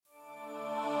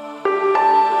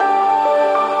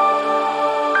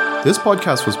This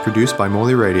podcast was produced by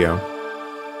Morley Radio.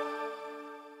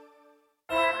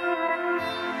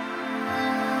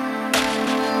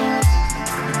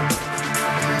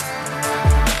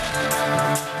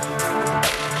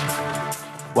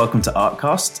 Welcome to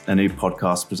Artcast, a new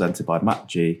podcast presented by Matt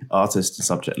G, artist and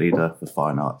subject leader for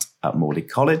fine art at Morley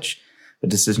College. The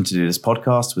decision to do this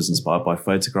podcast was inspired by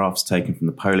photographs taken from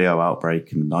the polio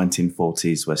outbreak in the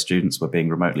 1940s, where students were being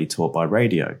remotely taught by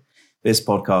radio. This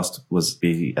podcast was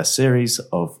be a series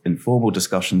of informal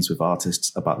discussions with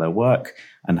artists about their work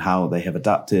and how they have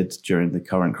adapted during the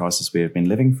current crisis we have been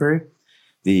living through.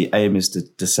 The aim is to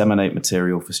disseminate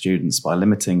material for students by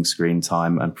limiting screen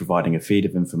time and providing a feed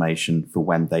of information for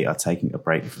when they are taking a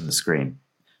break from the screen.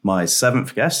 My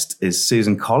seventh guest is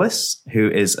Susan Collis,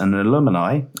 who is an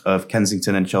alumni of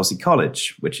Kensington and Chelsea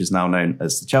College, which is now known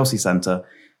as the Chelsea Centre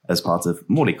as part of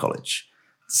Morley College.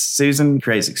 Susan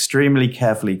creates extremely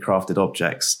carefully crafted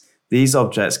objects. These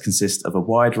objects consist of a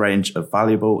wide range of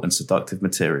valuable and seductive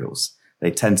materials.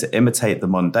 They tend to imitate the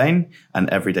mundane and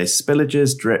everyday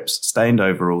spillages, drips, stained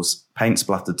overalls, paint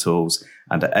splattered tools,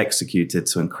 and are executed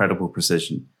to incredible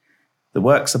precision. The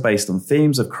works are based on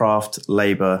themes of craft,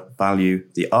 labour, value,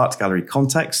 the art gallery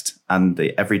context, and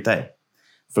the everyday.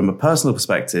 From a personal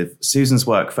perspective, Susan's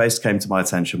work first came to my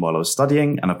attention while I was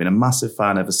studying, and I've been a massive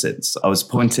fan ever since. I was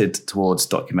pointed towards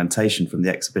documentation from the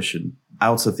exhibition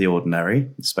Out of the Ordinary,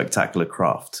 Spectacular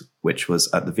Craft, which was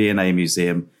at the V&A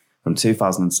Museum from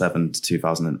 2007 to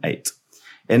 2008.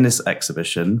 In this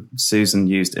exhibition, Susan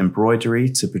used embroidery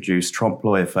to produce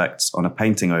trompe-l'oeil effects on a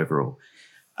painting overall,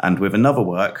 and with another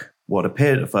work, what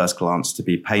appeared at first glance to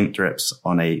be paint drips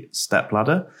on a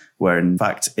stepladder were in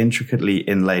fact intricately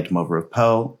inlaid mother of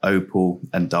pearl, opal,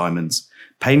 and diamonds,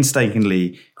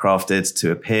 painstakingly crafted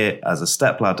to appear as a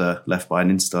stepladder left by an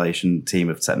installation team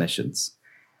of technicians.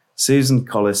 Susan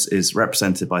Collis is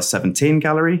represented by 17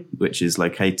 Gallery, which is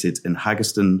located in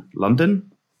Haggerston,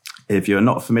 London. If you're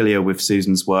not familiar with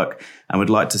Susan's work and would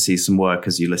like to see some work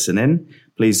as you listen in,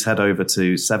 please head over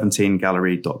to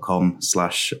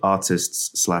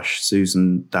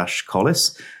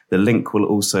 17gallery.com/artists/Susan-Collis. The link will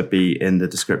also be in the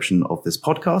description of this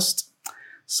podcast.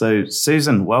 So,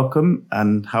 Susan, welcome.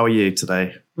 And how are you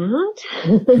today? Not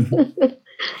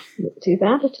too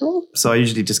bad at all. So I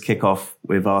usually just kick off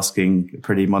with asking a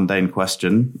pretty mundane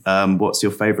question. What's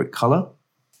your favourite colour?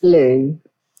 Blue.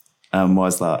 Why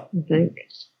is that? I think.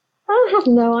 I have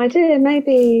no idea.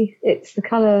 Maybe it's the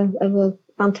colour of a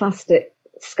fantastic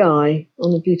sky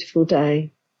on a beautiful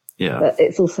day. Yeah. But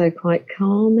it's also quite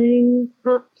calming,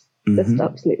 perhaps. Just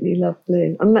absolutely love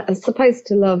blue. I'm supposed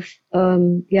to love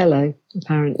yellow,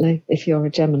 apparently, if you're a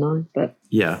Gemini. But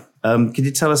yeah. Could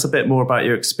you tell us a bit more about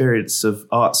your experience of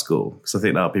art school? Because I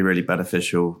think that would be really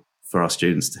beneficial for our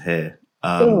students to hear.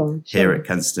 Sure. Here at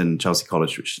Kensington and Chelsea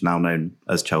College, which is now known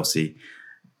as Chelsea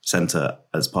Centre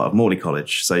as part of Morley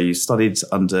College. So you studied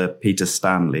under Peter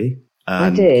Stanley.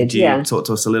 I did, Could you talk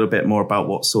to us a little bit more about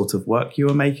what sort of work you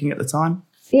were making at the time?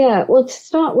 Yeah, well, to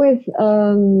start with,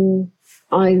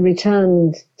 I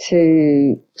returned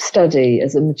to study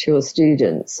as a mature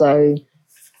student. So I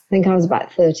think I was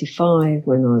about 35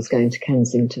 when I was going to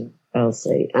Kensington,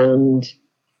 Chelsea, and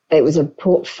it was a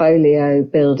portfolio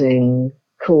building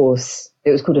course. It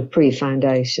was called a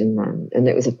pre-foundation then, and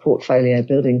it was a portfolio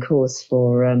building course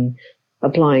for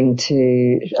applying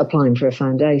for a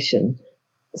foundation.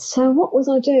 So what was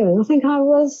I doing? I think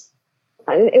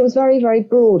it was very, very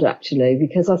broad actually,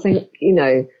 because I think,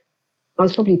 I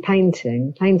was probably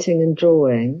painting and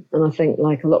drawing. And I think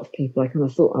like a lot of people, I kind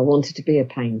of thought I wanted to be a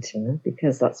painter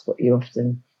because that's what you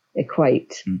often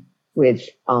equate with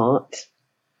art.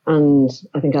 And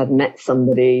I think I'd met a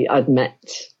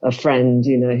friend,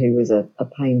 who was a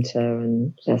painter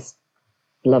and just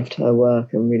loved her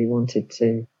work and really wanted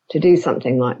to do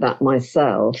something like that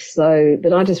myself.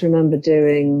 But I just remember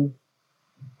doing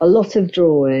a lot of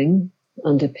drawing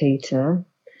under Peter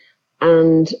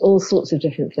and all sorts of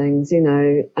different things,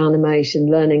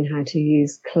 animation, learning how to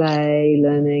use clay,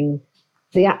 learning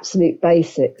the absolute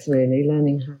basics, really,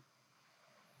 learning how to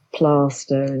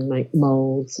plaster and make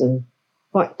molds and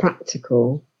quite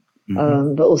practical,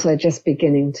 but also just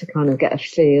beginning to kind of get a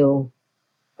feel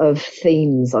of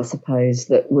themes, I suppose,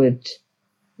 that would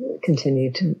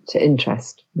continue to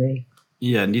interest me.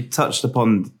 Yeah, and you touched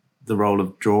upon the role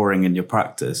of drawing in your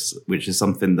practice, which is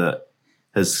something that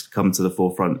has come to the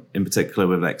forefront, in particular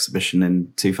with an exhibition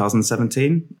in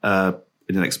 2017, in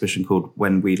an exhibition called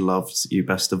When We Loved You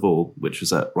Best of All, which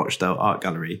was at Rochdale Art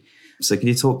Gallery. So can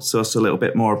you talk to us a little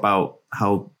bit more about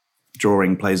how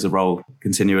drawing plays a role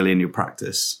continually in your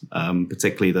practice,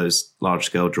 particularly those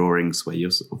large-scale drawings where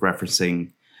you're sort of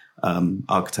referencing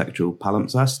architectural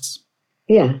palimpsests?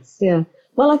 Yes, yeah.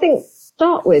 Well, I think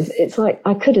start with, it's like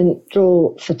I couldn't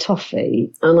draw for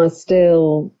toffee and I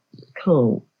still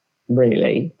can't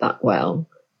really that well.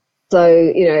 So,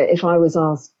 if I was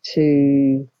asked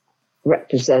to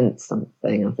represent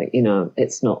something, I think,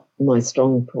 it's not my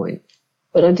strong point.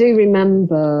 But I do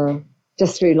remember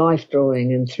just through life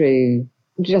drawing and through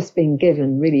just being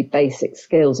given really basic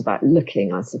skills about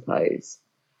looking, I suppose,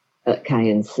 at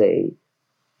K&C,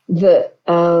 that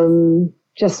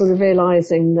just sort of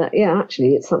realising that,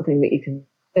 actually it's something that you can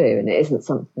do, and it isn't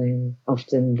something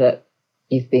often that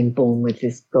you've been born with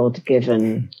this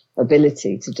God-given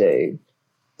ability to do.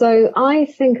 So I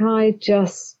think I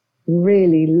just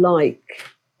really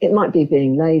it might be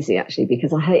being lazy actually,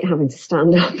 because I hate having to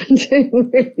stand up and do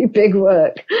really big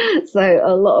work. So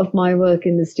a lot of my work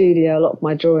in the studio, a lot of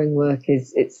my drawing work I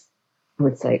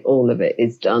would say all of it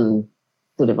is done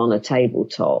sort of on a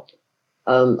tabletop.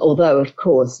 Although of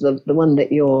course the one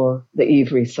that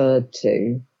you've referred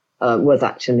to was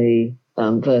actually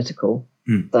vertical.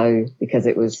 So because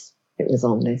it was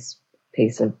on this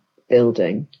piece of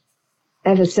building.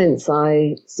 Ever since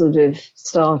I sort of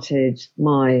started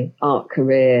my art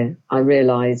career, I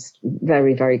realised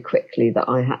very, very quickly that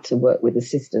I had to work with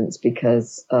assistants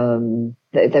because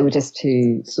they were just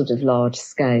too sort of large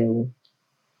scale.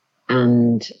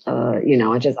 And,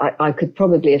 I could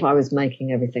probably, if I was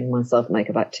making everything myself, make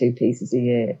about 2 pieces a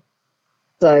year.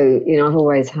 So, I've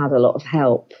always had a lot of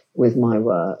help with my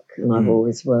work, and I've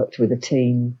always worked with a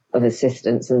team of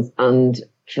assistants. And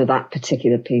for that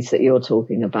particular piece that you're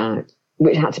talking about,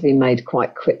 which had to be made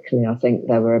quite quickly, I think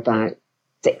there were about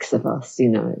 6 of us,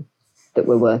 that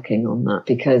were working on that,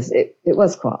 because it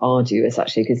was quite arduous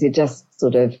actually, because you're just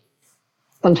sort of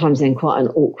sometimes in quite an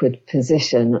awkward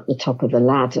position at the top of the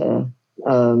ladder,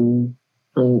 and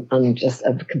just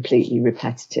a completely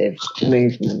repetitive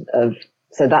movement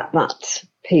so that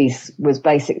piece was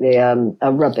basically a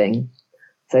rubbing,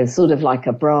 so sort of like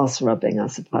a brass rubbing, I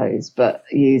suppose, but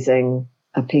using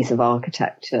a piece of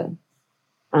architecture.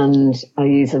 And I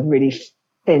use a really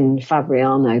thin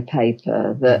Fabriano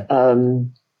paper that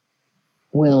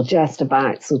will just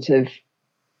about sort of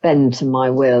bend to my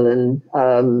will, and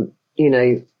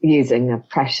using the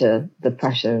pressure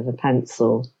of a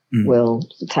pencil will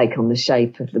take on the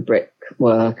shape of the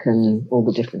brickwork and all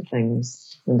the different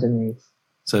things underneath.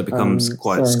 So it becomes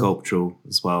quite sculptural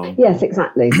as well. Yes,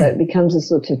 exactly. So it becomes a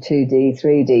sort of 2D,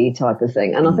 3D type of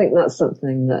thing. And I think that's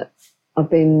something that I've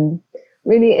been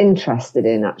really interested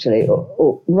in actually,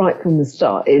 or right from the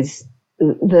start, is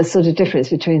the sort of difference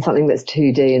between something that's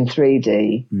 2D and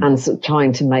 3D, and sort of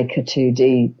trying to make a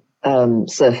 2D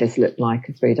surface look like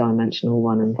a 3-dimensional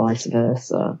one, and vice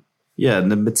versa. Yeah,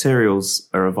 and the materials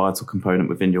are a vital component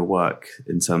within your work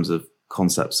in terms of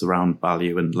concepts around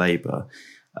value and labour.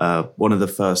 One of the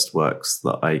first works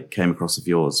that I came across of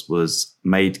yours was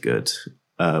Made Good,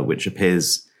 which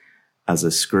appears as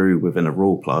a screw within a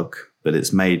raw plug, but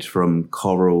it's made from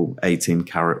coral,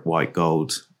 18-karat white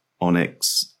gold,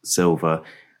 onyx, silver,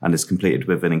 and is completed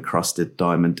with an encrusted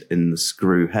diamond in the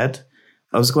screw head.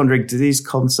 I was wondering, do these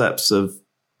concepts of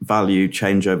value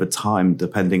change over time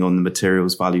depending on the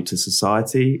material's value to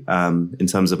society, in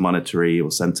terms of monetary or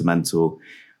sentimental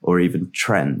or even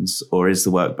trends? Or is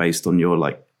the work based on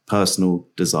your personal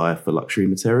desire for luxury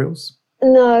materials?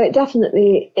 No, it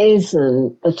definitely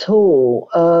isn't at all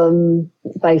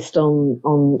based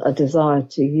on a desire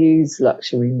to use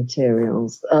luxury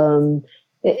materials.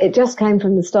 It just came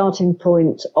from the starting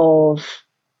point of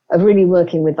really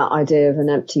working with that idea of an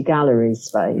empty gallery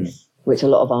space, which a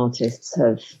lot of artists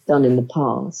have done in the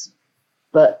past.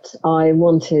 But I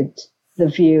wanted the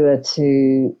viewer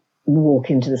to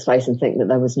walk into the space and think that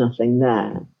there was nothing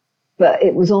there. But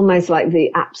it was almost like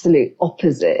the absolute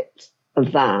opposite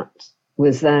of that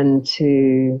was then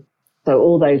so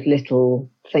all those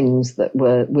little things that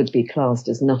would be classed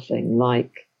as nothing,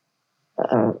 like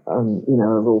a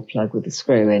raw plug with a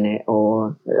screw in it,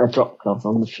 or a drop cloth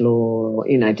on the floor,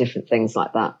 or different things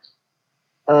like that.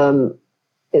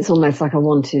 It's almost like I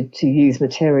wanted to use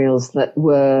materials that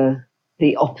were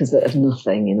the opposite of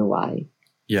nothing in a way.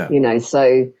 Yeah.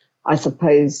 So I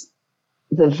suppose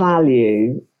the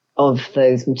value of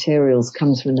those materials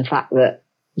comes from the fact that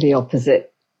the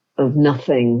opposite of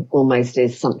nothing almost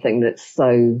is something that's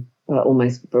so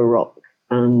almost baroque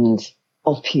and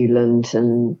opulent,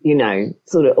 and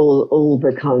sort of all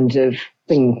the kind of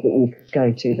things that you could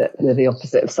go to that were the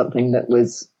opposite of something that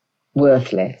was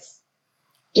worthless.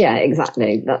 Yeah,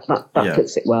 exactly. That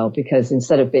puts it well, because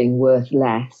instead of being worth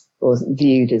less or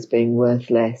viewed as being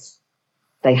worthless,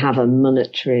 they have a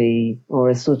monetary or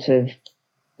a sort of,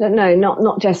 no,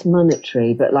 not just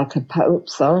monetary, but like a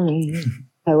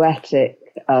poetic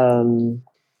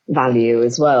value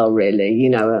as well, really, you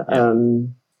know,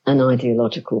 an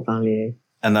ideological value.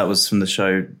 And that was from the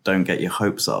show Don't Get Your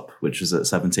Hopes Up, which was at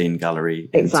 17 Gallery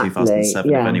in Exactly, 2007,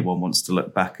 yeah. if anyone wants to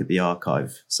look back at the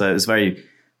archive. So it was very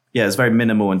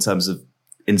minimal in terms of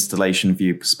installation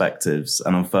view perspectives.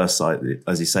 And on first sight,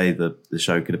 as you say, the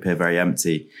show could appear very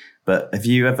empty. But have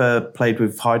you ever played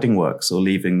with hiding works or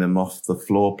leaving them off the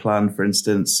floor plan, for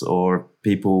instance, or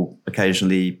people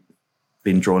occasionally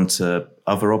been drawn to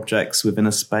other objects within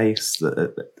a space?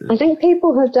 I think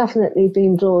people have definitely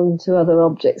been drawn to other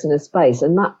objects in a space,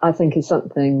 and that I think is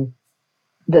something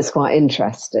that's quite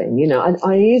interesting. You know,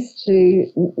 I used to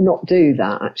not do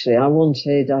that, actually.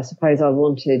 I suppose I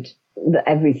wanted that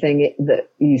everything that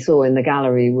you saw in the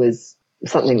gallery was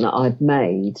something that I'd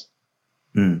made.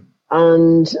 Mm.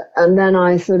 And then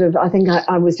I think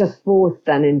I was just forced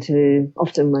then into,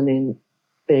 often when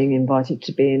being invited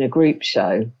to be in a group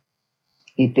show,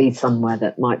 you'd be somewhere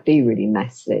that might be really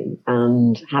messy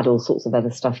and had all sorts of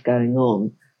other stuff going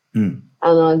on. Mm.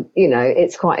 And,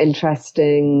 it's quite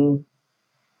interesting.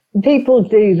 People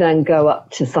do then go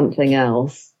up to something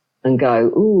else and go,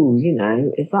 ooh,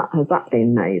 has that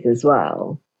been made as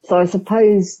well? So I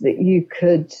suppose that you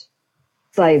could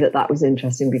say that was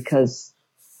interesting because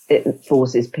it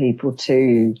forces people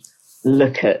to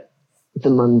look at the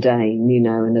mundane,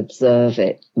 and observe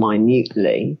it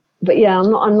minutely. But yeah,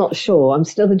 I'm not sure.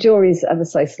 The jury's ever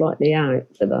so slightly out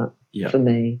for that, for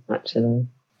me, actually.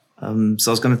 So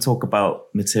I was going to talk about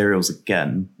materials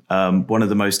again. One of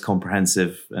the most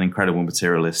comprehensive and incredible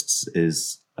materialists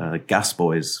is Gas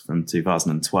Boys from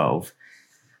 2012.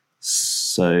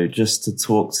 So just to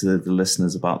talk to the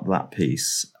listeners about that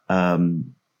piece,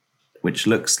 which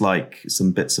looks like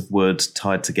some bits of wood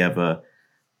tied together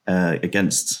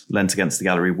lent against the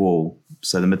gallery wall.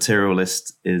 So the material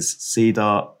list is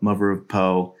cedar, mother of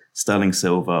pearl, sterling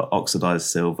silver, oxidized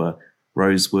silver,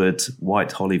 rosewood,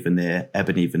 white holly veneer,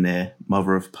 ebony veneer,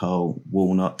 mother of pearl,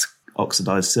 walnut,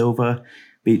 oxidized silver,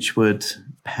 beechwood,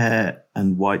 pear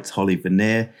and white holly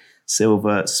veneer,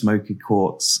 silver, smoky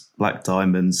quartz, black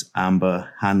diamonds,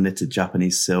 amber, hand-knitted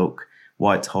Japanese silk,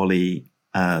 white holly,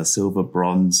 silver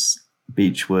bronze,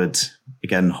 beechwood,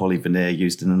 again, holly veneer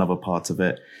used in another part of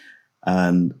it,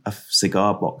 and a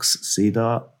cigar box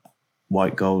cedar,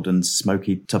 white gold and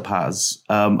smoky topaz.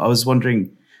 I was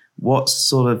wondering what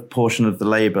sort of portion of the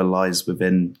labour lies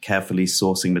within carefully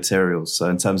sourcing materials. So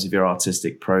in terms of your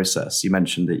artistic process, you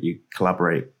mentioned that you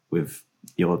collaborate with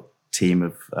your team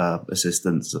of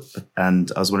assistants,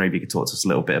 and I was wondering if you could talk to us a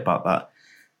little bit about that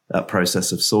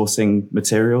process of sourcing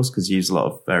materials, because you use a lot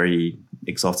of very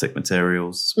exotic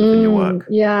materials within your work.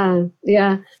 Yeah.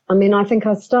 I mean, I think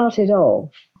I started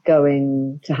off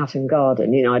going to Hatton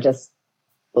Garden. I just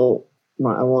thought,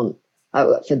 right, I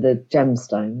worked for the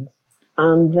gemstones.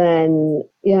 And then,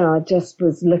 I just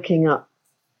was looking up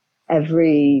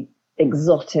every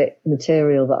exotic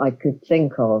material that I could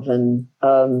think of and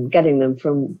getting them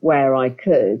from where I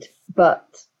could.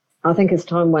 But I think as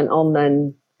time went on,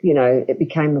 then, it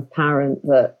became apparent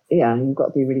that, you've got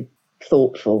to be really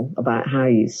thoughtful about how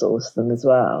you source them as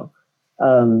well.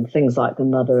 Things like the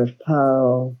mother of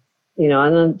pearl,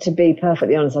 and to be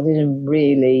perfectly honest, I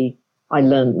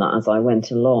learned that as I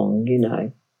went along,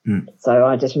 So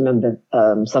I just remember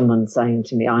someone saying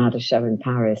to me, I had a show in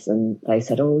Paris and they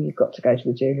said, oh, you've got to go to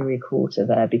the jewellery quarter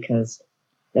there because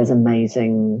there's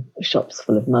amazing shops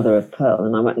full of mother of pearl.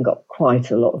 And I went and got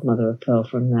quite a lot of mother of pearl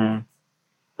from there.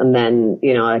 And then,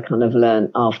 I kind of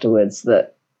learned afterwards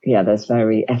that, there's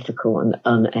very ethical and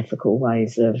unethical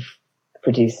ways of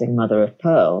producing mother of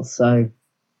pearl. So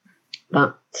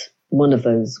that one of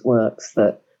those works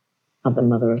that had the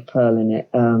mother of pearl in it,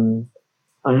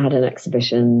 I had an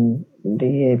exhibition the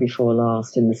year before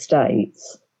last in the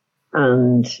States,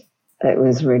 and it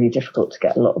was really difficult to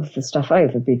get a lot of the stuff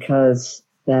over because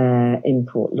they're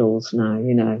import laws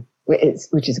now,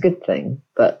 which is a good thing,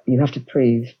 but you have to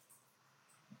prove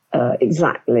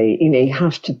exactly, you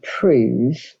have to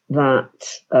prove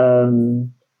that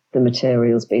the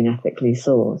material's been ethically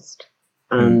sourced,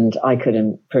 and I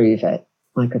couldn't prove it.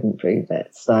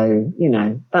 So,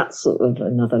 that's sort of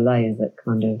another layer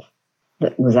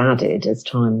that was added as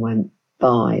time went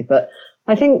by. But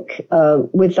I think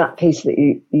with that piece that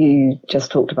you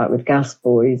just talked about with Gas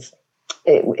Boys,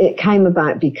 it came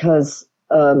about because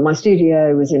my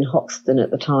studio was in Hoxton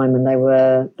at the time, and there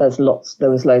was loads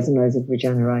and loads of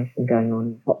regeneration going on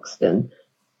in Hoxton.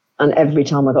 And every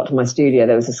time I got to my studio,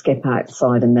 there was a skip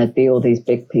outside and there'd be all these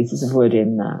big pieces of wood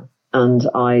in there. And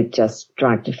I just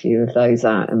dragged a few of those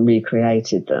out and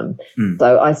recreated them.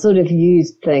 So I sort of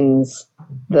used things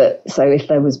so if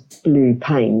there was blue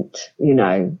paint, you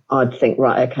know, I'd think,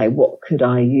 right, okay, what could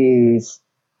I use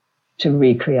to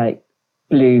recreate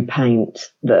blue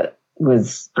paint that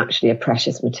was actually a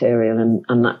precious material,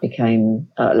 and that became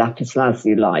lapis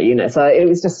lazuli, you know. So it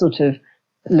was just sort of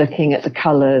looking at the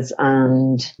colours,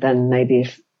 and then maybe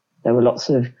if there were lots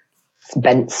of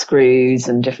bent screws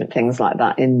and different things like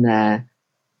that in there,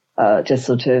 just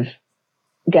sort of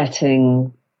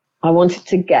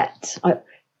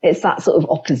it's that sort of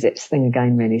opposites thing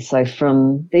again, really. So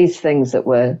from these things that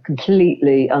were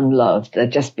completely unloved,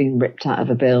 they'd just been ripped out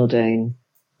of a building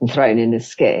and thrown in a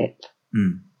skip,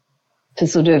 to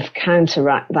sort of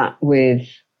counteract that with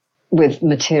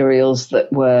materials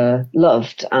that were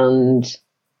loved and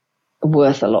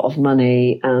worth a lot of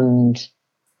money, and,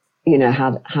 you know,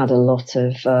 had a lot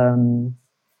of kind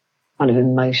of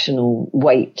emotional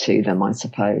weight to them, I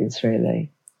suppose,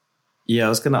 really. Yeah, I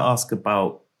was going to ask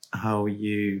about how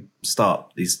you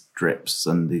start these drips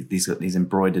and these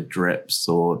embroidered drips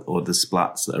or the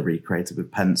splats that are recreated with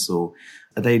pencil.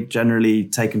 Are they generally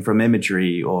taken from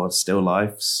imagery or still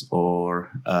lifes,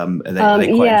 or are they quite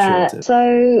intuitive?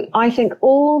 So I think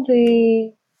all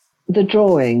the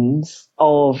drawings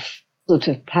of sort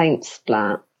of paint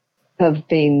splat have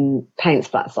been paint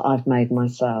splats that I've made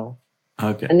myself.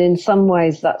 Okay. And in some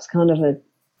ways that's kind of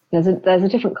there's a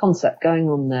different concept going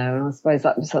on there, and I suppose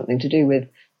that was something to do with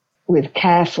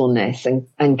carefulness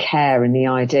and care, and the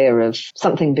idea of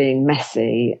something being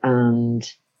messy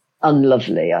and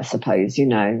unlovely, I suppose, you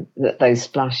know, that those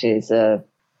splashes are,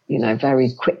 you know,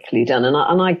 very quickly done.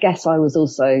 And I guess there was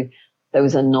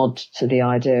a nod to the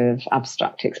idea of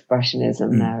abstract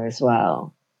expressionism there as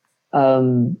well.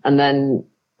 And then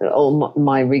all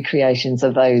my recreations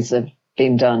of those have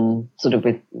been done sort of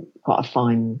with quite a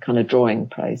fine kind of drawing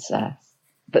process.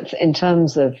 But in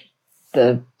terms of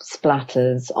the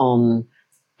splatters on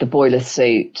the boiler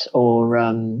suit or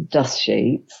dust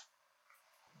sheets,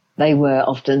 they were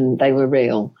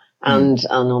real, and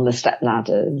on the step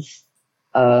ladders.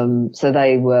 So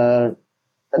they were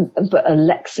a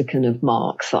lexicon of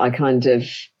marks that I kind of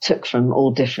took from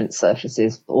all different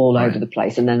surfaces all over the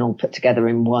place, and then all put together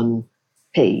in one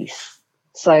piece.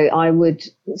 So I would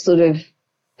sort of,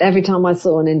 every time I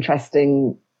saw an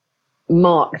interesting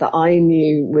mark that I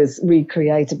knew was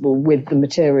recreatable with the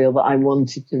material that I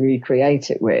wanted to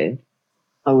recreate it with,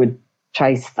 I would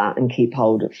trace that and keep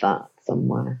hold of that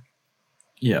somewhere.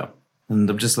 Yeah. And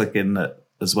I'm just looking at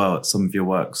as well at some of your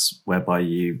works whereby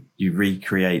you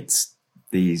recreate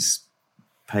these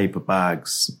paper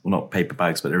bags, well, not paper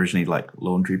bags, but originally like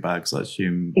laundry bags, I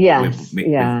assume. Yes. With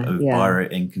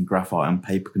biro ink and graphite and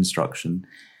paper construction.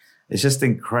 It's just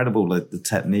incredible the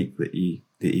technique that you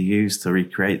use to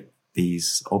recreate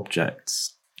these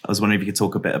objects. I was wondering if you could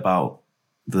talk a bit about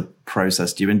the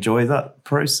process. Do you enjoy that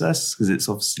process? Because it's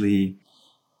obviously...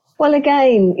 Well,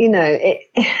 again, you know,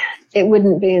 it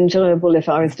wouldn't be enjoyable if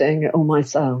I was doing it all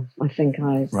myself. I think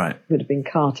I would have been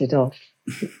carted off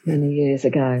many years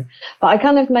ago. But I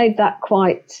kind of made that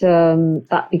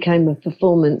that became a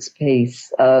performance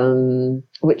piece,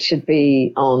 which should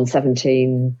be on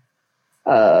 17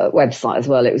 website as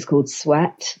well. It was called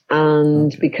Sweat,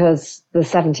 and because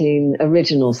the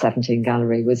original 17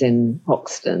 gallery was in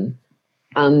Hoxton,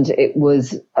 and it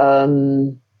was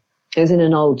in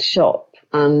an old shop,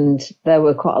 and there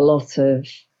were quite a lot of,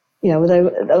 you know, there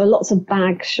were lots of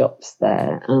bag shops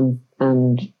there, and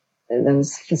there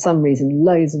was, for some reason,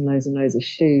 loads and loads and loads of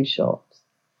shoe shops.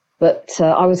 But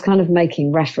I was kind of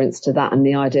making reference to that and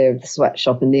the idea of the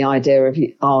sweatshop and the idea of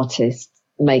artists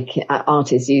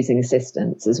using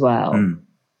assistants as well,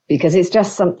 because it's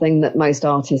just something that most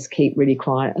artists keep really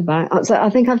quiet about. So I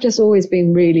think I've just always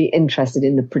been really interested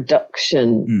in the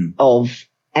production of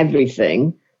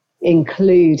everything,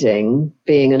 including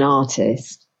being an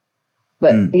artist.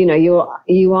 But you know,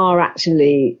 you are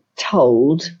actually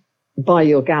told by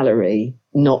your gallery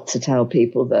not to tell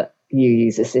people that you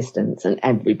use assistants, and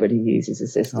everybody uses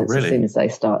assistants as soon as they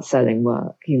start selling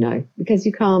work, you know, because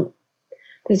you can't.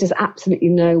 There's just absolutely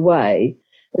no way.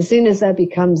 As soon as there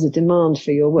becomes a demand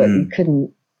for your work,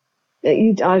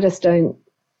 I just don't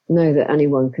know that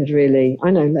anyone could really. I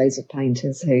know loads of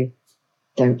painters who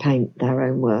don't paint their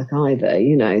own work either,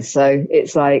 you know. So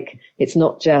it's like, it's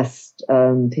not just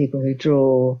people who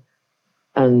draw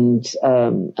and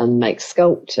make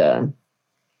sculpture,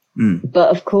 but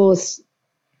of course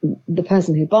the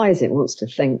person who buys it wants to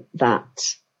think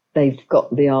that they've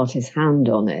got the artist's hand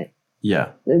on it. Yeah.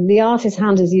 The artist's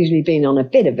hand has usually been on a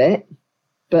bit of it,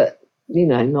 but, you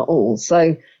know, not all.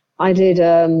 So I did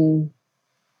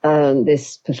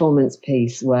this performance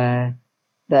piece where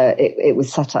it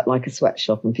was set up like a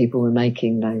sweatshop and people were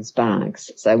making those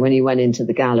bags. So when you went into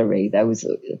the gallery, there was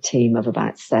a team of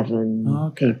about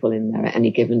 7 people in there at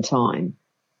any given time.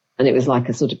 And it was like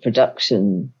a sort of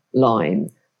production line.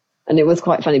 And it was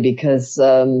quite funny because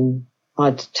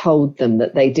I'd told them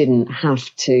that they didn't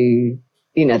have to,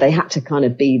 they had to kind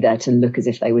of be there to look as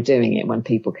if they were doing it when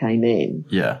people came in.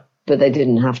 Yeah. But they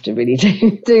didn't have to really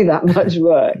do that much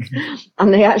work.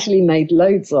 And they actually made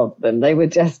loads of them. They were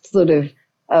just sort of,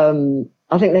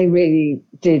 I think they really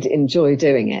did enjoy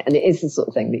doing it. And it is the sort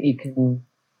of thing that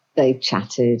they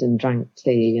chatted and drank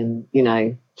tea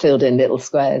and, filled in little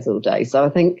squares all day. So I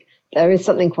think there is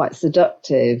something quite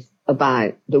seductive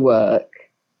about the work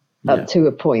up to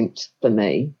a point for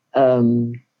me.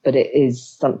 But it is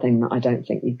something that I don't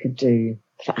think you could do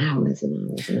for hours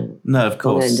and hours and hours. No, of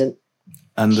course.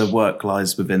 And the work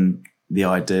lies within the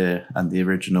idea and the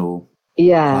original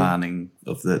planning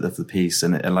of the piece.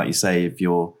 And like you say, if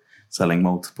you're selling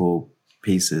multiple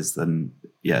pieces, then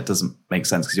it doesn't make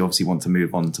sense because you obviously want to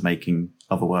move on to making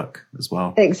other work as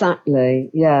well. Exactly.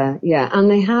 Yeah.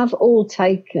 And they have all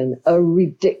taken a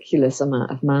ridiculous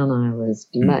amount of man hours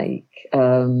to make.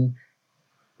 So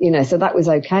that was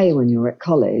okay when you were at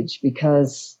college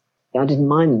because I didn't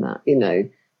mind that,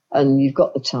 and you've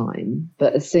got the time.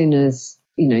 But as soon as,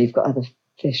 you've got other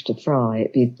fish to fry,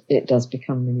 it does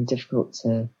become really difficult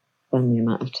to spend the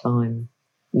amount of time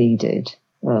needed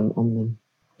on them.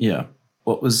 Yeah.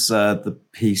 What was the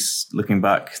piece, looking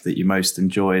back, that you most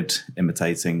enjoyed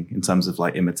imitating in terms of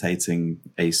like imitating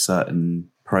a certain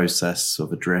process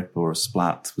of a drip or a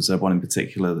splat? Was there one in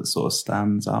particular that sort of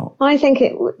stands out? I think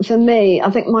for me,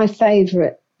 my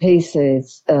favourite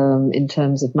pieces in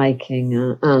terms of making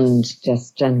and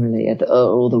just generally are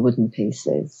all the wooden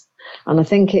pieces. And I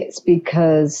think it's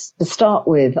because to start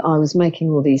with, I was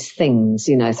making all these things,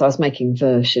 so I was making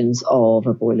versions of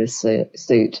a boiler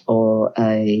suit or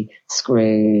a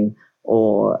screw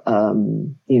or,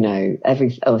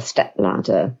 a step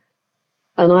ladder.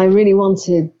 And I really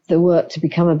wanted the work to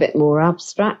become a bit more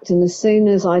abstract. And as soon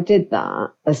as I did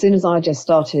that, as soon as I just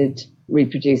started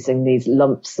reproducing these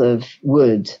lumps of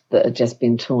wood that had just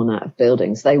been torn out of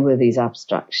buildings, they were these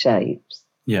abstract shapes.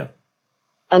 Yeah.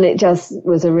 And it just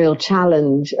was a real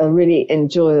challenge, a really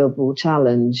enjoyable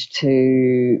challenge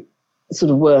to sort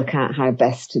of work out how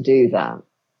best to do that.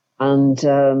 And,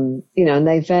 and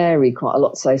they vary quite a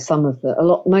lot. So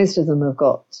most of them have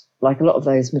got like a lot of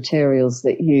those materials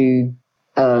that you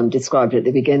described at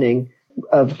the beginning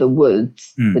of the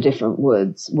woods, the different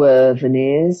woods were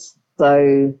veneers.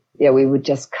 So we would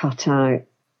just cut out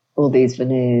all these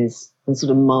veneers and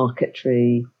sort of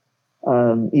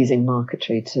using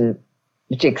marquetry to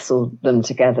jigsaw them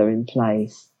together in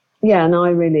place. Yeah, and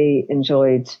I really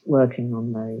enjoyed working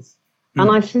on those.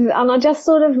 And I just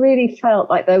sort of really felt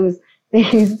like there was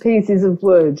these pieces of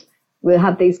wood that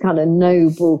had these kind of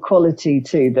noble quality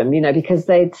to them, because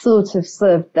they'd sort of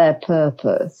served their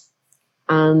purpose.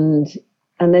 And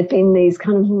there'd been these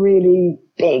kind of really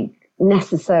big,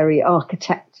 necessary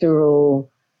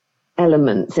architectural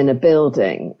elements in a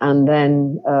building. And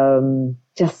then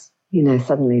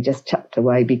suddenly just chucked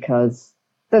away because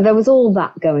so there was all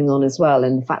that going on as well.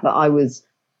 And the fact that I was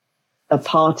a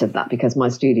part of that because my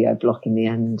studio block in the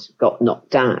end got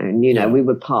knocked down, we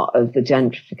were part of the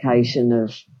gentrification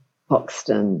of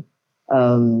Hoxton.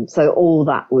 So all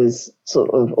that was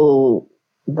sort of all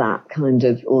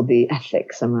the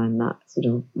ethics around that sort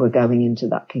of were going into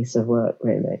that piece of work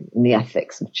really, and the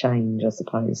ethics of change, I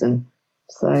suppose. And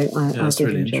so I it's did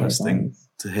really enjoy interesting those.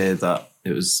 to hear that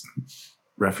it was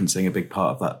referencing a big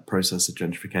part of that process of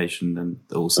gentrification and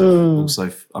also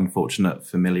unfortunate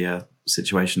familiar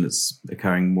situation that's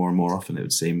occurring more and more often, it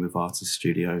would seem, with artist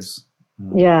studios.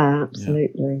 Yeah,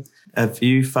 absolutely. Yeah. Have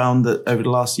you found that over the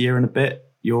last year and a bit,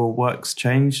 your work's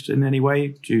changed in any way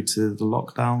due to the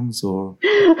lockdowns or?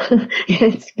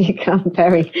 It's become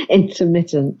very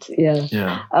intermittent. Yeah.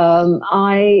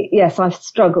 I've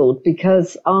struggled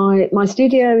because my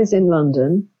studio is in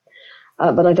London,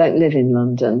 but I don't live in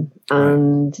London. Right.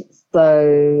 And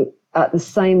so at the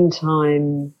same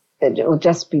time, or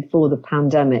just before the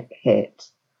pandemic hit,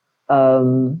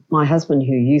 my husband,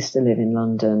 who used to live in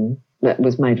London,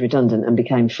 was made redundant and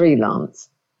became freelance.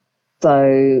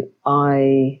 So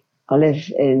I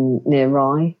live near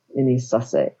Rye in East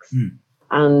Sussex.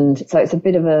 And so it's a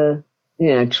bit of a,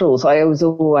 trawl. So I was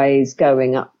always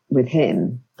going up with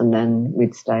him and then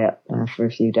we'd stay up there for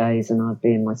a few days and I'd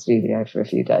be in my studio for a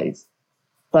few days.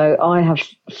 So I have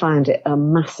found it a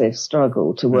massive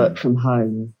struggle to work from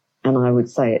home. And I would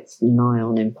say it's nigh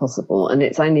on impossible. And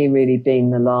it's only really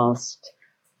been the last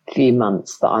few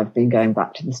months that I've been going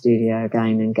back to the studio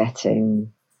again and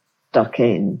getting stuck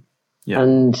in. Yeah.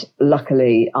 And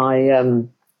luckily I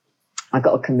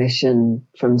got a commission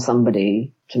from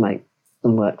somebody to make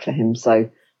some work for him. So,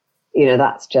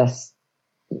 that's just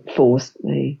forced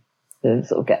me to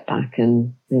sort of get back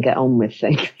and get on with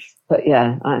things. But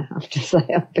yeah, I have to say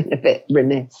I've been a bit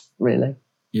remiss, really.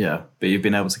 Yeah, but you've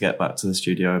been able to get back to the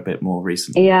studio a bit more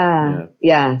recently. Yeah.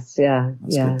 Yes. Yeah.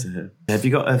 That's good to hear. Have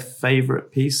you got a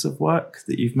favourite piece of work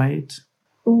that you've made?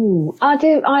 Ooh, I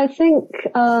do. I think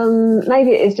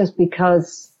maybe it is just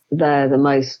because they're the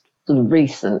most sort of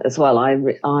recent as well. I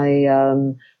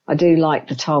do like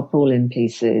the tarpaulin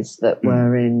pieces that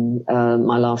were in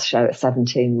my last show at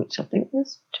 17, which I think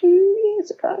was 2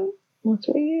 years ago or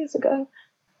 3 years ago.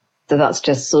 So that's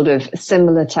just sort of a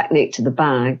similar technique to the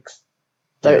bags.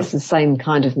 So it's the same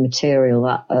kind of material,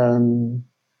 that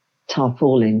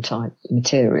tarpaulin type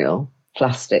material,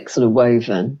 plastic sort of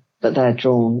woven, but they're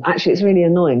drawn. Actually, it's really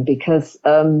annoying because,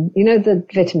 the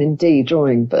vitamin D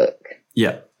drawing book?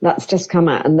 Yeah. That's just come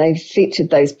out and they've featured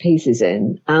those pieces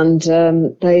in, and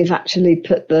they've actually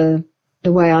put the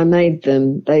way I made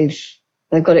them, they've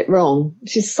got it wrong,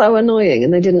 which is so annoying,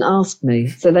 and they didn't ask me.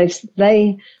 So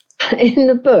they in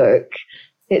the book,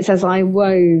 it says I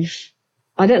wove,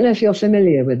 I don't know if you're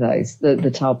familiar with those,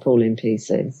 the tarpaulin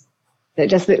pieces. It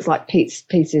just looks like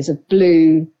pieces of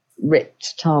blue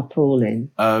ripped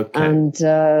tarpaulin. Okay. And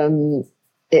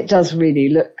it does really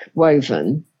look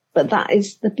woven, but that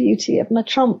is the beauty of my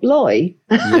trompe l'oeil.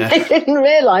 Yeah. I didn't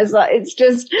realise that.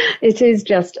 It is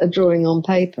just a drawing on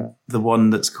paper. The one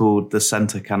that's called The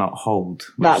Centre Cannot Hold,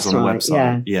 which That's is on the right,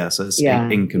 website. yeah. So it's Yeah,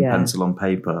 ink and yeah. pencil on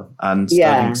paper, and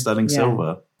Yeah, sterling yeah.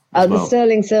 silver as The well.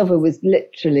 sterling silver was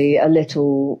literally a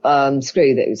little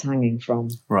screw that it was hanging from.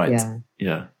 Right. Yeah.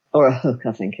 Yeah. Or a hook,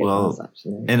 I think it was,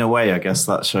 actually. In a way, I guess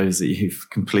that shows that you've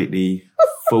completely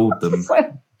fooled them.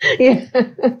 Yeah.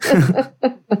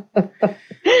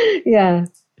 Yeah.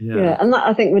 Yeah. And that,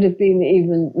 I think, would have been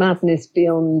even madness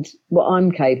beyond what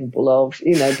I'm capable of,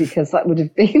 because that would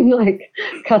have been like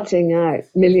cutting out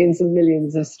millions and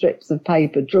millions of strips of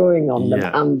paper, drawing on them,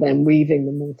 and then weaving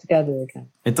them all together again.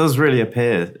 It does really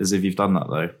appear as if you've done that,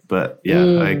 though. But yeah,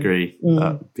 I agree.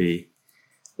 That would be...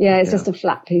 Yeah, it's just a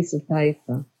flat piece of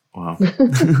paper. Wow.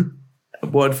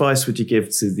 What advice would you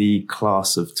give to the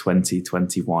class of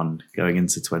 2021 going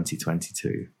into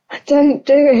 2022? Don't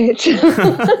do it.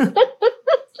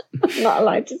 I'm not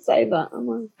allowed to say that, am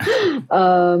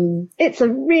I? It's a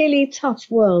really tough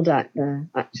world out there,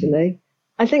 actually.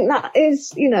 I think that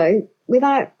is,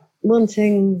 without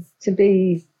wanting to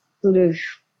be sort of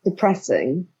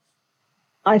depressing,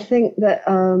 I think that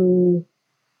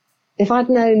if I'd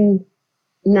known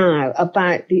now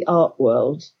about the art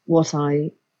world,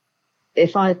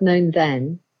 if I'd known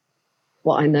then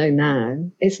what I know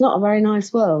now, it's not a very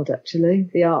nice world, actually,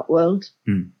 the art world.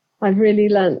 I've really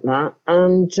learnt that.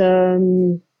 And,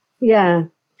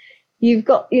 you've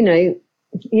got, you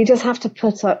just have to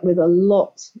put up with a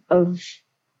lot of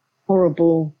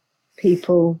horrible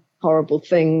people, horrible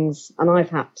things. And I've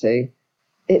had to.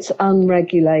 It's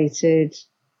unregulated.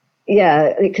 Yeah,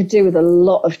 it could do with a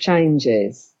lot of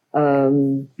changes.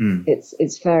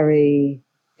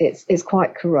 It's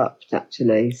quite corrupt,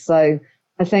 actually. So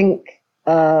I think,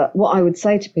 what I would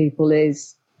say to people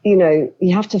is,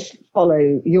 you have to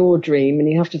follow your dream and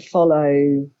you have to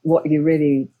follow what you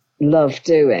really love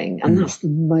doing. And that's the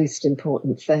most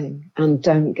important thing. And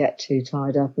don't get too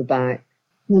tied up about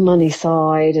the money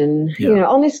side. And,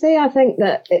 honestly, I think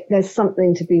that there's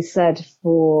something to be said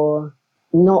for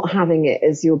not having it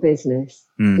as your business.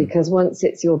 Because once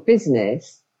it's your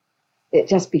business, it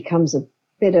just becomes a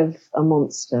bit of a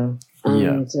monster. And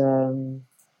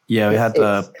we had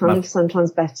it's kind of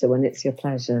sometimes better when it's your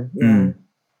pleasure. Yeah.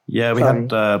 We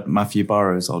had Matthew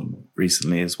Burrows on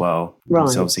recently as well. Right.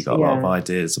 He's obviously got a lot of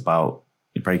ideas about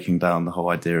breaking down the whole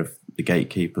idea of the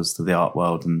gatekeepers to the art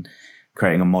world and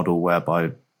creating a model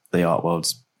whereby the art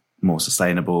world's more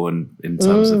sustainable and in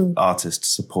terms of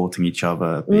artists supporting each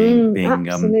other, being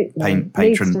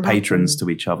patrons to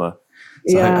each other.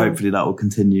 So hopefully that will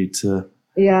continue to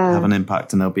have an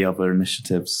impact, and there'll be other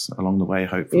initiatives along the way,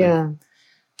 hopefully.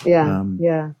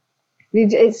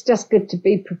 It's just good to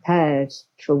be prepared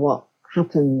for what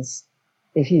happens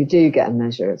if you do get a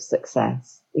measure of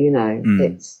success.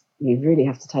 It's, you really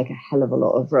have to take a hell of a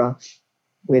lot of rough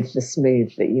with the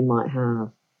smooth that you might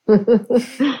have.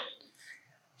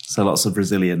 So lots of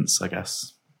resilience, I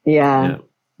guess. Yeah,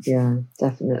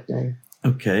 definitely.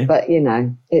 Okay. But,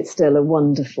 it's still a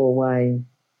wonderful way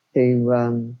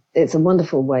it's a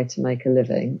wonderful way to make a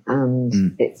living.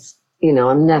 And it's,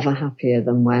 I'm never happier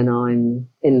than when I'm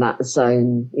in that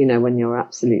zone, when you're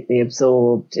absolutely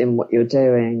absorbed in what you're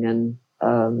doing.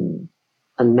 And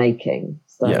and making.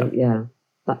 So yeah,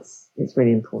 it's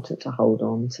really important to hold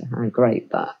on to how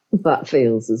great that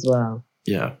feels as well.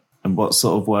 Yeah. And what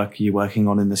sort of work are you working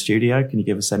on in the studio? Can you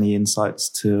give us any insights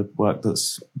to work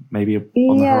that's maybe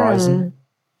on the horizon?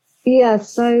 Yeah,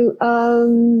 so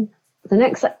the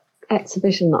next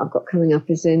exhibition that I've got coming up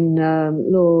is in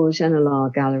Law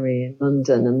Genelard Gallery in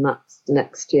London, and that's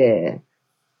next year,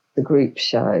 the group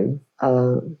show,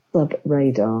 Sub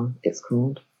Radar it's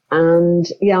called. And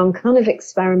yeah, I'm kind of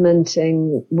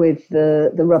experimenting with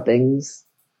the rubbings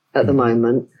at the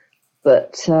moment,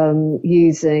 but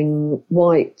using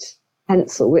white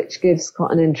pencil, which gives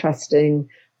quite an interesting,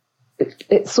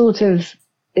 it's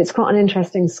quite an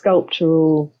interesting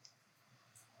sculptural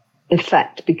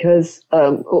effect, because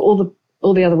all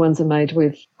the other ones are made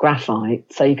with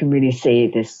graphite, so you can really see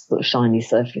this sort of shiny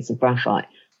surface of graphite.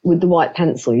 With the white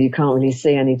pencil, you can't really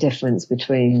see any difference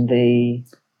between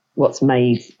what's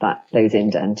made those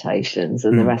indentations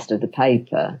and the rest of the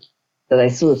paper. So they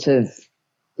sort of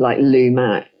like loom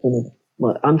out.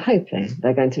 Well, I'm hoping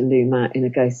they're going to loom out in a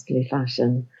ghostly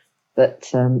fashion. But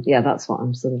yeah, that's what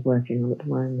I'm sort of working on at the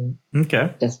moment.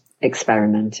 Okay. Just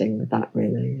experimenting with that,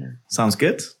 really. Yeah. Sounds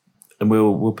good. And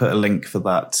we'll put a link for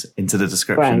that into the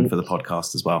description for the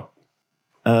podcast as well.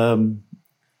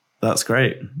 That's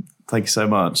great. Thank you so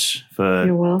much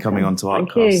for coming on to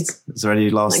Artcast. Is there any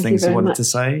last things you wanted to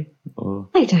say? Or?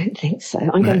 I don't think so.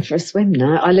 I'm going for a swim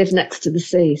now. I live next to the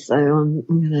sea, so I'm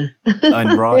going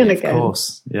to... Right, of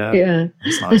course. Yeah. Yeah.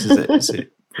 It's nice, is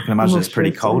it? I can imagine it's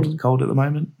pretty cold at the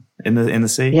moment in the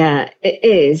sea. Yeah, it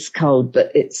is cold,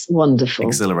 but it's wonderful.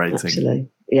 Exhilarating. Actually.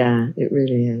 Yeah, it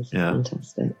really is. Yeah.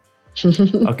 Fantastic.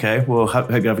 Okay, well,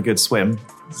 hope you have a good swim.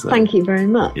 So, thank you very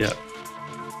much. Yeah.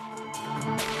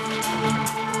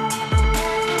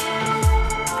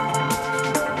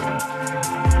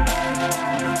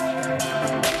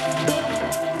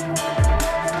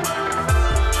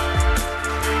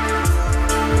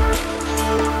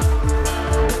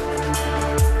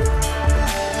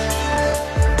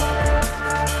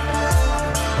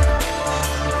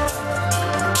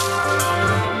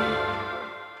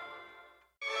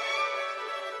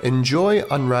 Enjoy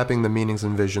unwrapping the meanings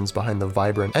and visions behind the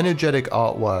vibrant, energetic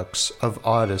artworks of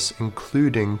artists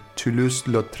including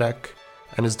Toulouse-Lautrec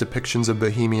and his depictions of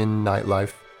bohemian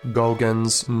nightlife,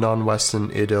 Gauguin's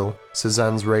non-Western idyll,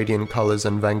 Cézanne's radiant colors,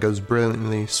 and Van Gogh's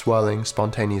brilliantly swirling,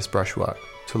 spontaneous brushwork.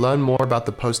 To learn more about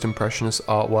the post-impressionist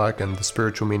artwork and the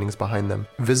spiritual meanings behind them,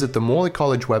 visit the Morley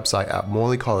College website at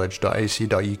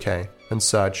morleycollege.ac.uk and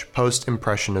search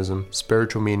Post-Impressionism,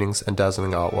 Spiritual Meanings and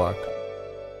Dazzling Artwork.